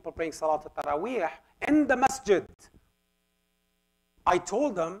saw people praying Salatul Taraweeh in the masjid, I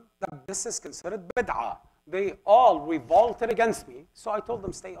told them that this is considered bid'ah. They all revolted against me, so I told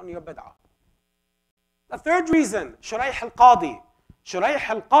them, stay on your bid'ah. The third reason, Shuraih al-Qadi. Shuraih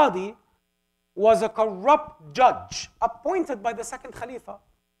al-Qadi was a corrupt judge appointed by the second Khalifa.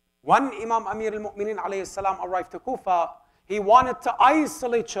 When Imam Amir al-Mu'mineen alayhi salam arrived to Kufa, he wanted to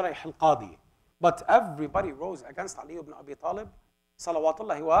isolate Shuraih al-Qadi. But everybody rose against Ali ibn Abi Talib,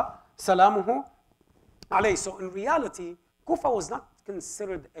 salawatullahi wa salamuhu alayhi. So in reality, Kufa was not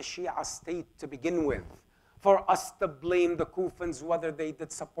considered a Shia state to begin with, for us to blame the Kufans whether they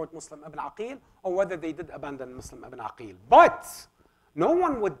did support Muslim ibn Aqil or whether they did abandon Muslim ibn Aqil. But no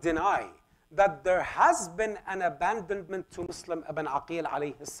one would deny that there has been an abandonment to Muslim ibn Aqil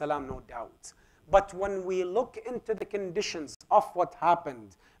alayhi salam, no doubt. But when we look into the conditions of what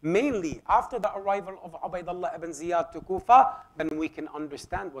happened, mainly after the arrival of Ubaydullah ibn Ziyad to Kufa, then we can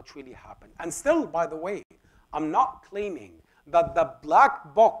understand what really happened. And still, by the way, I'm not claiming that the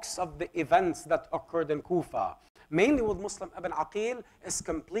black box of the events that occurred in Kufa, mainly with Muslim ibn Aqil, is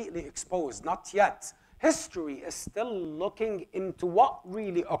completely exposed. Not yet. History is still looking into what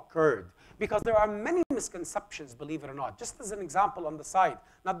really occurred, because there are many misconceptions, believe it or not. Just as an example on the side,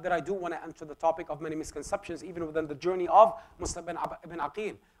 not that I do want to enter the topic of many misconceptions, even within the journey of Muslim ibn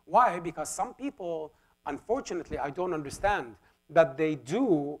Aqil. Why? Because some people, unfortunately, I don't understand, that they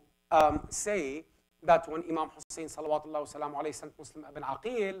do say that when Imam Hussein salawatullah wasalam alayhi sent Muslim ibn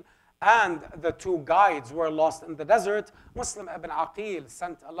Aqil and the two guides were lost in the desert, Muslim ibn Aqil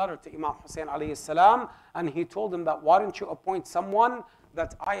sent a letter to Imam Hussein alayhi salam, and he told him that, why don't you appoint someone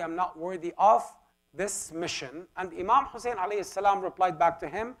that I am not worthy of this mission? And Imam Hussein alayhi salam replied back to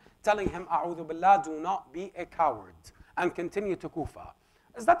him, telling him, A'udhu billah, do not be a coward, and continue to Kufa.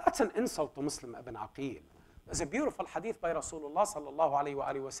 That's an insult to Muslim ibn Aqil. There's a beautiful hadith by Rasulullah sallallahu alayhi wa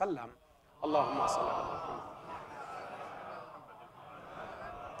alihi wa sallam, Allahumma salli ala Muhammad,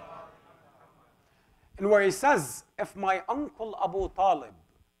 and where he says, if my uncle Abu Talib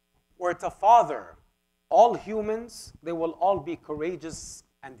were to father all humans, they will all be courageous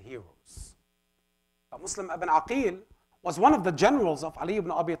and heroes. Muslim ibn Aqil was one of the generals of Ali ibn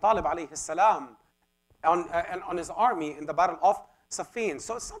Abi Talib alayhi salam on his army in the battle of Siffin.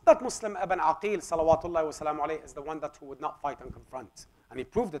 So it's not that Muslim ibn Aqil salawatullahi wa salamu alayhi is the one that who would not fight and confront, and he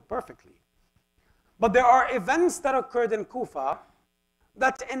proved it perfectly. But there are events that occurred in Kufa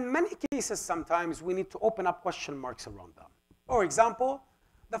that in many cases sometimes we need to open up question marks around them. For example,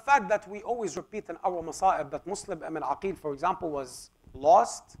 the fact that we always repeat in our masa'ib that Muslim ibn Aqil, for example, was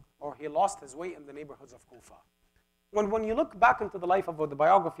lost, or he lost his way in the neighborhoods of Kufa. When you look back into the life of the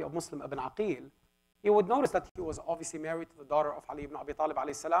biography of Muslim ibn Aqil, you would notice that he was obviously married to the daughter of Ali ibn Abi Talib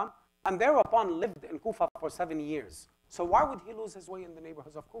alayhi salam, and thereupon lived in Kufa for 7 years. So why would he lose his way in the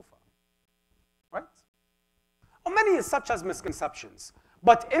neighborhoods of Kufa? Right? Or many such as misconceptions.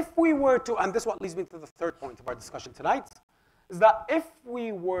 But if we were to, and this is what leads me to the third point of our discussion tonight, is that if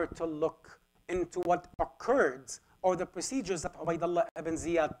we were to look into what occurred or the procedures that Ubaydullah ibn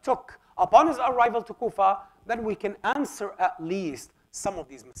Ziyad took upon his arrival to Kufa, then we can answer at least some of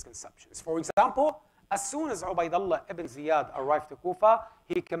these misconceptions. For example, As soon as Ubaydullah ibn Ziyad arrived to Kufa,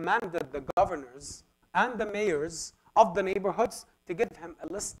 he commanded the governors and the mayors of the neighborhoods to give him a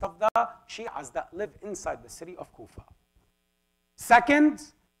list of the Shias that live inside the city of Kufa. Second,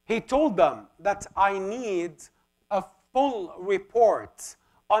 he told them that I need a full report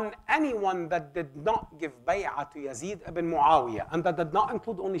on anyone that did not give bay'ah to Yazid ibn Muawiyah. And that did not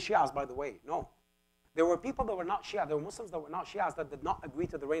include only Shias, by the way. No. There were people that were not Shia. There were Muslims that were not Shias that did not agree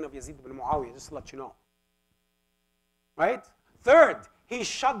to the reign of Yazid ibn Muawiyah, just to let you know. Right? Third, he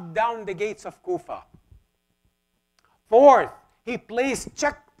shut down the gates of Kufa. Fourth, he placed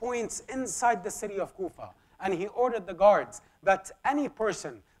checkpoints inside the city of Kufa. And he ordered the guards that any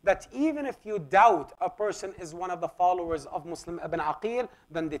person, that even if you doubt a person is one of the followers of Muslim ibn Aqil,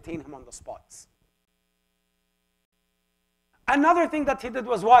 then detain him on the spots. Another thing that he did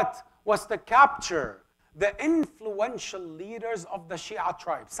was what? Was to capture the influential leaders of the Shia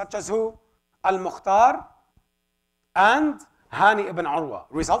tribes, such as who? Al-Mukhtar and Hani ibn Urwa,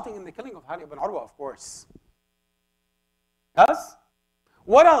 resulting in the killing of Hani ibn Urwa, of course. Yes?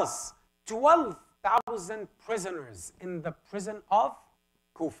 What else? 12,000 prisoners in the prison of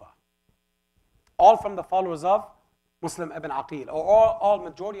Kufa. All from the followers of Muslim ibn Aqil. Or all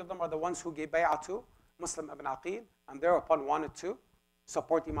majority of them are the ones who gave bay'ah to Muslim ibn Aqil and thereupon wanted to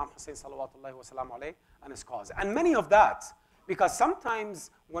support Imam Hussein salawatullahi wa salam alayhi and his cause. And many of that, because sometimes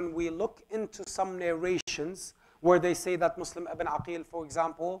when we look into some narrations where they say that Muslim ibn Aqil, for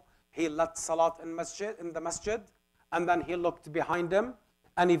example, he led salat in the masjid, and then he looked behind him,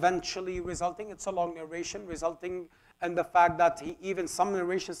 and eventually it's a long narration, resulting in the fact that some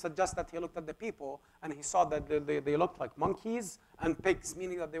narrations suggest that he looked at the people and he saw that they looked like monkeys and pigs,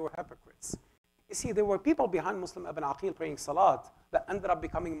 meaning that they were hypocrites. You see, there were people behind Muslim ibn Aqil praying salat that ended up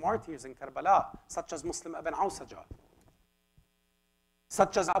becoming martyrs in Karbala, such as Muslim ibn Awsaja,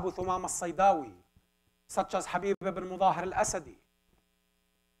 such as Abu Thumam al-Saydawi, such as Habib ibn Mudahir al-Asadi.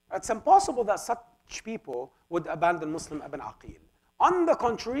 It's impossible that such people would abandon Muslim ibn Aqil. On the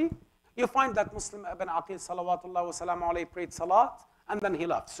contrary, you find that Muslim ibn Aqil salawatullah wa salam alayhi prayed salat and then he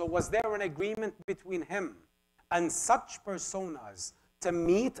left. So was there an agreement between him and such personas to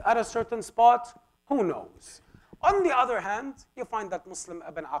meet at a certain spot? Who knows? On the other hand, you find that Muslim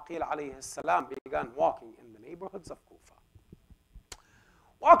ibn Aqil alayhi salam began walking in the neighborhoods of Kufa.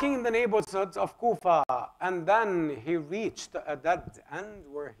 Walking in the neighborhoods of Kufa, and then he reached a dead end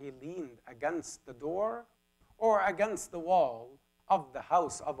where he leaned against the door or against the wall of the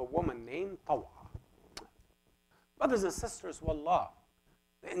house of a woman named Taw'a. Brothers and sisters, wallah,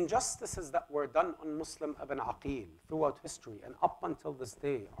 the injustices that were done on Muslim ibn Aqil throughout history and up until this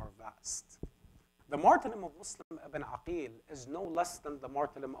day are vast. The martyrdom of Muslim ibn Aqil is no less than the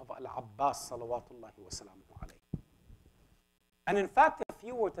martyrdom of Al-Abbas salawatullahi wa salamuhu alayhi. And in fact, if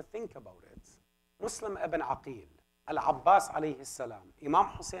you were to think about it, Muslim ibn Aqil, Al-Abbas alayhi salam, Imam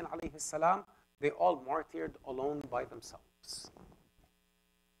Hussein alayhi salam, they all martyred alone by themselves.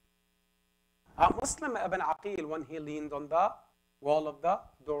 Muslim ibn Aqil, when he leaned on the wall of the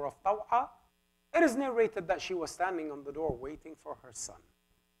door of Taw'a, it is narrated that she was standing on the door waiting for her son.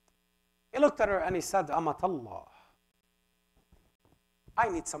 He looked at her and he said, Amatallah, I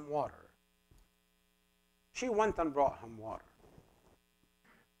need some water. She went and brought him water.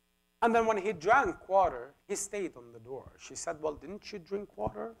 And then when he drank water, he stayed on the door. She said, well, didn't you drink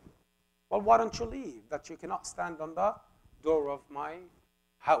water? Well, why don't you leave? That you cannot stand on the door of my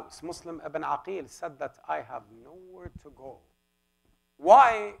house. Muslim ibn Aqil said that I have nowhere to go.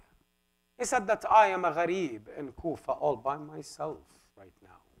 Why? He said that I am a gharib in Kufa all by myself right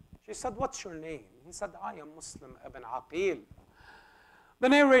now. She said, what's your name? He said, I am Muslim ibn Aqil. The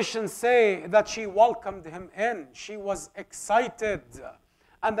narrations say that she welcomed him in. She was excited.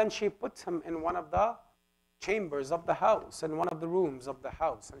 And then she put him in one of the chambers of the house, in one of the rooms of the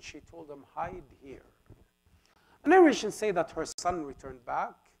house. And she told him, hide here. The narrations say that her son returned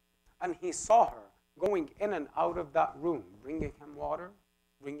back and he saw her going in and out of that room, bringing him water,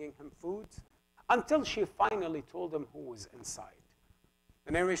 bringing him food, until she finally told him who was inside.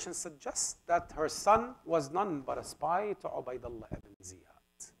 The narration suggests that her son was none but a spy to Ubaydullah ibn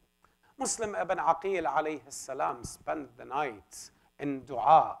Ziyad. Muslim ibn Aqil alayhi salam spent the night in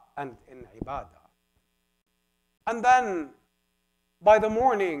dua and in ibadah. And then by the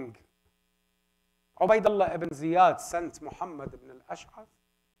morning, Ubaydullah ibn Ziyad sent Muhammad ibn al-Ash'ath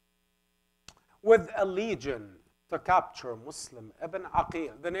with a legion to capture Muslim ibn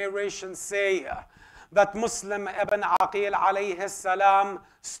Aqil. The narrations say that Muslim ibn Aqil alayhi salam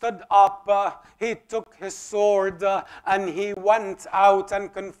stood up, he took his sword and he went out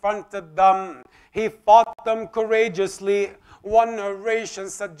and confronted them. He fought them courageously One narration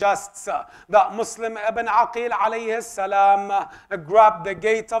suggests that Muslim ibn Aqil alayhi salam grabbed the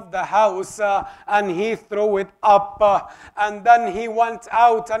gate of the house and he threw it up. And then he went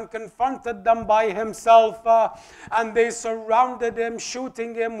out and confronted them by himself. And they surrounded him,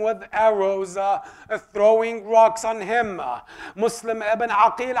 shooting him with arrows, throwing rocks on him. Muslim ibn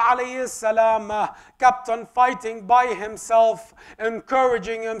Aqil alayhi salam kept on fighting by himself,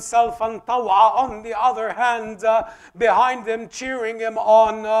 encouraging himself, and Taw'a on the other hand behind him, cheering him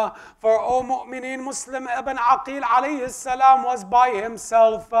on. For O mu'mineen, Muslim ibn Aqil alayhi salam was by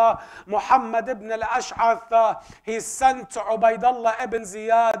himself. Muhammad ibn al-Ash'ath, he sent to Ubaydullah ibn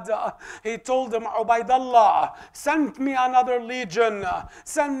Ziyad. He told him, Ubaydullah, send me another legion,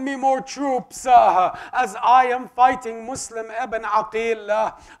 send me more troops, as I am fighting Muslim ibn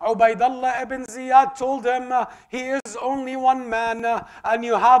Aqil. Ubaydullah ibn Ziyad told him, he is only one man and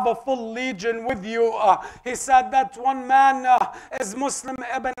you have a full legion with you. He said that one man is Muslim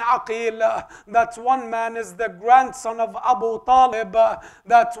ibn Aqil. That one man is the grandson of Abu Talib.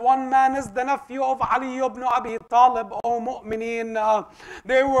 That one man is the nephew of Ali ibn Abi Talib. O mu'mineen,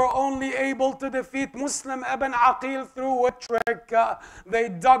 they were only able to defeat Muslim ibn Aqil through a trick. They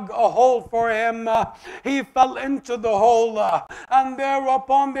dug a hole for him. He fell into the hole, and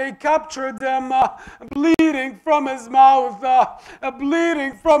thereupon they captured him, bleeding from his mouth,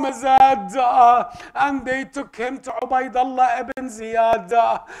 bleeding from his head, and they took him to Ubaydullah ibn Ziyad.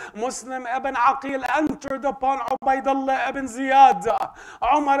 Muslim ibn Aqil entered upon Ubaydullah ibn Ziyad.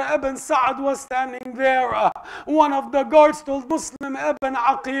 Umar ibn Sa'd was standing there. One of the guards told Muslim ibn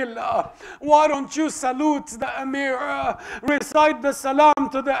Aqil, why don't you salute the Emir? Recite the salam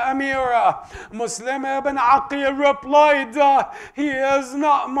to the Emir. Muslim ibn Aqil replied, he is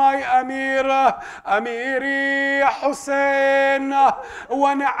not my Emir. Amiri Hussein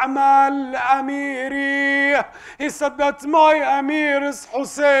wa ni'mal Amiri. He said that my Emir is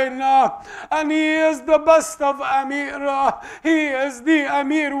Hussein, and he is the best of Amir. He is the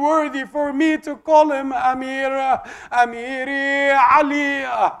Amir worthy for me to call him Amir. Amiri Ali.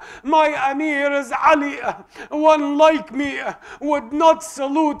 My Amir is Ali. One like me would not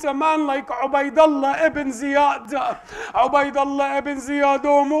salute a man like Ubaydullah ibn Ziyad. Ubaydullah ibn Ziyad,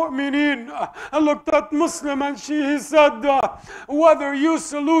 O mu'mineen, looked at Muslim and he said, whether you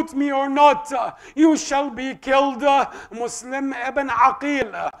salute me or not, you shall be killed. Muslim ibn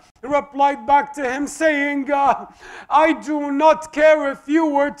Aqil replied back to him saying, I do not care if you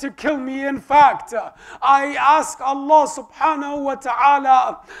were to kill me. In fact, I ask Allah subhanahu wa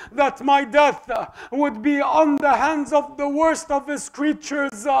ta'ala that my death would be on the hands of the worst of his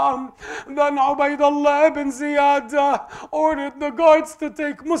creatures. Then Ubaydullah ibn Ziyad ordered the guards to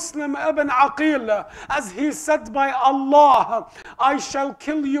take Muslim ibn Aqil, as he said, by Allah, I shall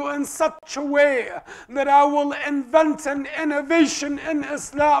kill you in such a way that I will invent an innovation in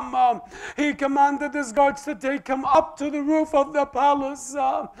Islam. He commanded his guards to take him up to the roof of the palace.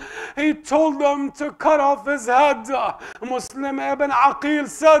 He told them to cut off his head. Muslim ibn Aqil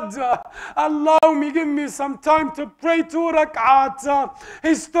said, allow me, give me some time to pray 2 rak'at.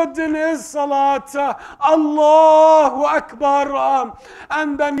 He stood in his salat, Allahu Akbar,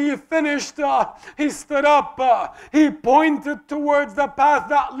 and then he finished. He stood up, he pointed towards the path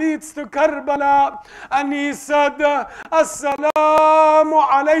that leads to Karbala, and he said, Assalamu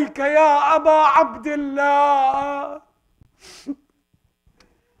alayka ya Aba Abdullah.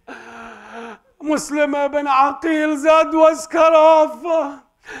 Muslim ibn Aqil's head was cut off.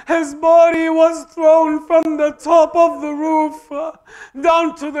 His body was thrown from the top of the roof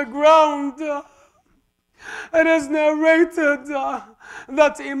down to the ground. It is narrated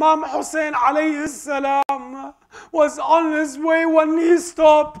that Imam Hussein alayhi salam was on his way when he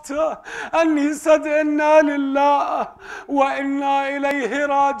stopped, and he said, Inna lillah wa inna ilayhi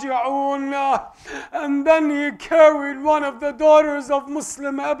raji'un. And then he carried one of the daughters of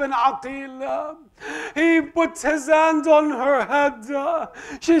Muslim ibn Aqil. He put his hand on her head.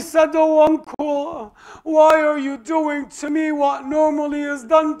 She said, oh uncle, why are you doing to me what normally is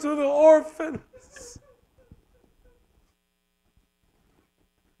done to the orphans?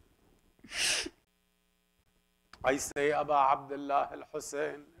 I say, Aba Abdullah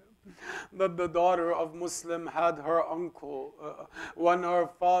al-Hussein, that the daughter of Muslim had her uncle when her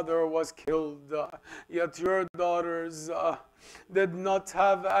father was killed. Yet your daughters did not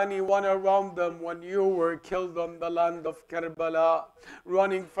have anyone around them when you were killed on the land of Karbala,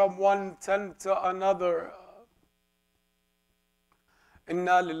 running from one tent to another.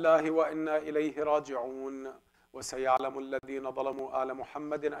 Inna lillahi wa inna ilayhi raji'un. وسيعلم الذين ظلموا آل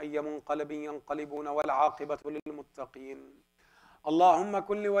محمد أي منقلب ينقلبون والعاقبة للمتقين. اللهم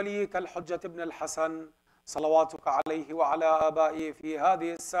كن لوليك الحجة ابن الحسن صلواتك عليه وعلى آبائه في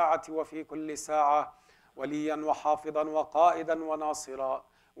هذه الساعة وفي كل ساعة وليا وحافظا وقائدا وناصرا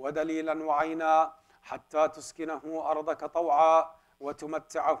ودليلا وعينا حتى تسكنه أرضك طوعا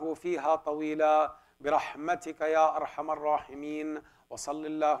وتمتعه فيها طويلا برحمتك يا أرحم الراحمين. وصل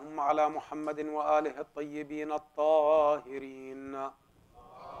اللهم على محمد وآله الطيبين الطاهرين.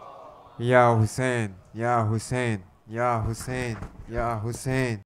 يا حسين يا حسين يا حسين يا حسين.